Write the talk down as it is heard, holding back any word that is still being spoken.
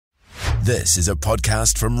This is a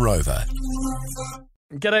podcast from Rover.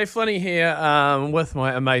 G'day, Flynny here with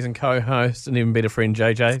my amazing co-host and even better friend,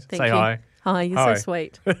 JJ. Thank Say you. hi. Hi, you're Hi. so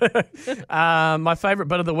sweet. My favourite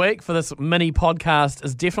bit of the week for this mini podcast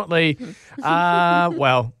is definitely,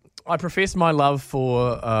 well, I profess my love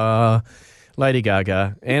for Lady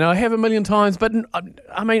Gaga, and I have a million times, but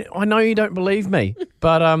I mean, I know you don't believe me,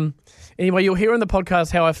 but anyway, you'll hear in the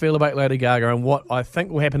podcast how I feel about Lady Gaga and what I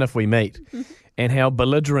think will happen if we meet. And how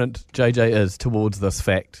belligerent JJ is towards this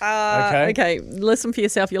fact. Okay, listen for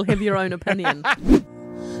yourself. You'll have your own opinion.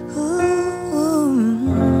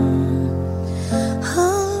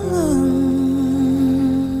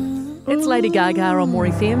 It's Lady Gaga on More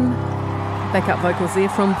FM. Backup vocals there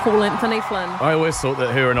from Paul Anthony Flynn. I always thought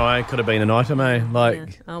that her and I could have been an item, eh? Like, Yeah.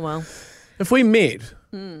 Oh, well. if we met,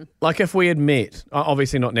 like if we had met,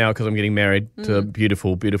 obviously not now because I'm getting married to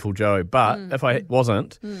beautiful, beautiful Joe, but if I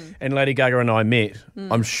wasn't and Lady Gaga and I met,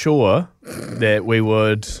 I'm sure that we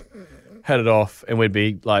would hit it off and we'd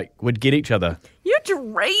be like, we'd get each other. You're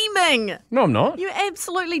dreaming. No, I'm not. You're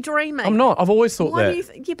absolutely dreaming. I'm not. I've always thought Why that. do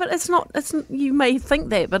you yeah, but it's not. You may think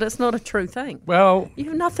that, but it's not a true thing. Well, You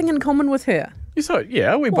have nothing in common with her.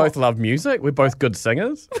 yeah, we both love music. We're both good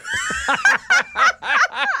singers.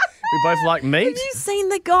 We both like meat. Have you seen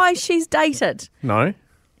the guy she's dated? No.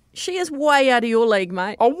 She is way out of your league,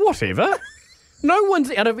 mate. Oh, whatever. No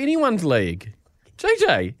one's out of anyone's league.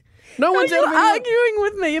 JJ, no one's out You're of anyone's arguing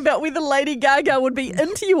with me about whether Lady Gaga would be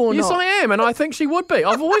into you or Yes, not. I am, and I think she would be.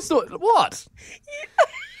 I've always thought, what?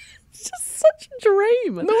 It's just such a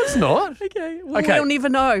dream. No, it's not. Okay. Well, Okay. we'll never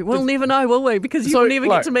know. We'll never know, will we? Because you'll never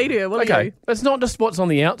get to meet her, will okay, you? it's not just what's on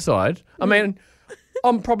the outside. I mean,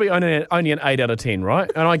 I'm probably only an 8 out of 10, right?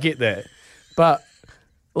 And I get that. But,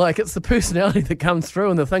 like, it's the personality that comes through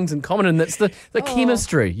and the things in common, and that's the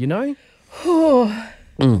chemistry, you know?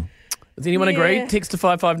 Does anyone agree? Yeah. Text to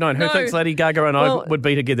 559. Who No. thinks Lady Gaga and I Well- would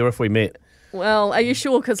be together if we met? Well, are you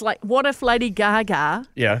sure? Because, like, what if Lady Gaga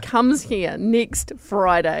Yeah. comes here next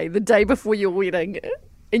Friday, the day before your wedding,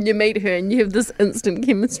 and you meet her and you have this instant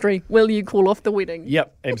chemistry? Will you call off the wedding?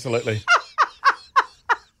 Yep, absolutely.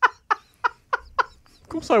 Of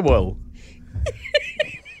course I will.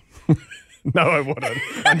 No, I wouldn't.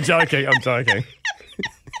 I'm joking.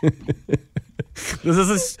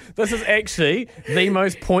 This is actually the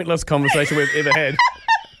most pointless conversation we've ever had.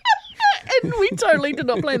 And we totally did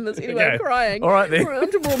not plan this. Anyway, Okay. I'm crying. All right, then. We're on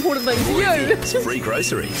to more important things. You. Free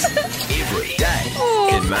groceries every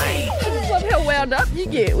day in May. I just love how wound up you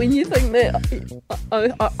get when you think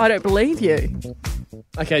that I don't believe you.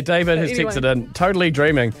 Okay, David has Anyway. texted in, totally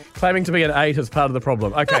dreaming, claiming to be an 8 is part of the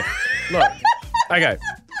problem. Okay, look, okay,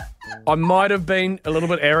 I might have been a little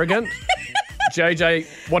bit arrogant. JJ,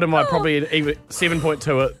 what am I, probably even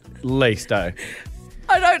 7.2 at least, eh?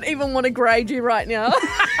 I don't even want to grade you right now.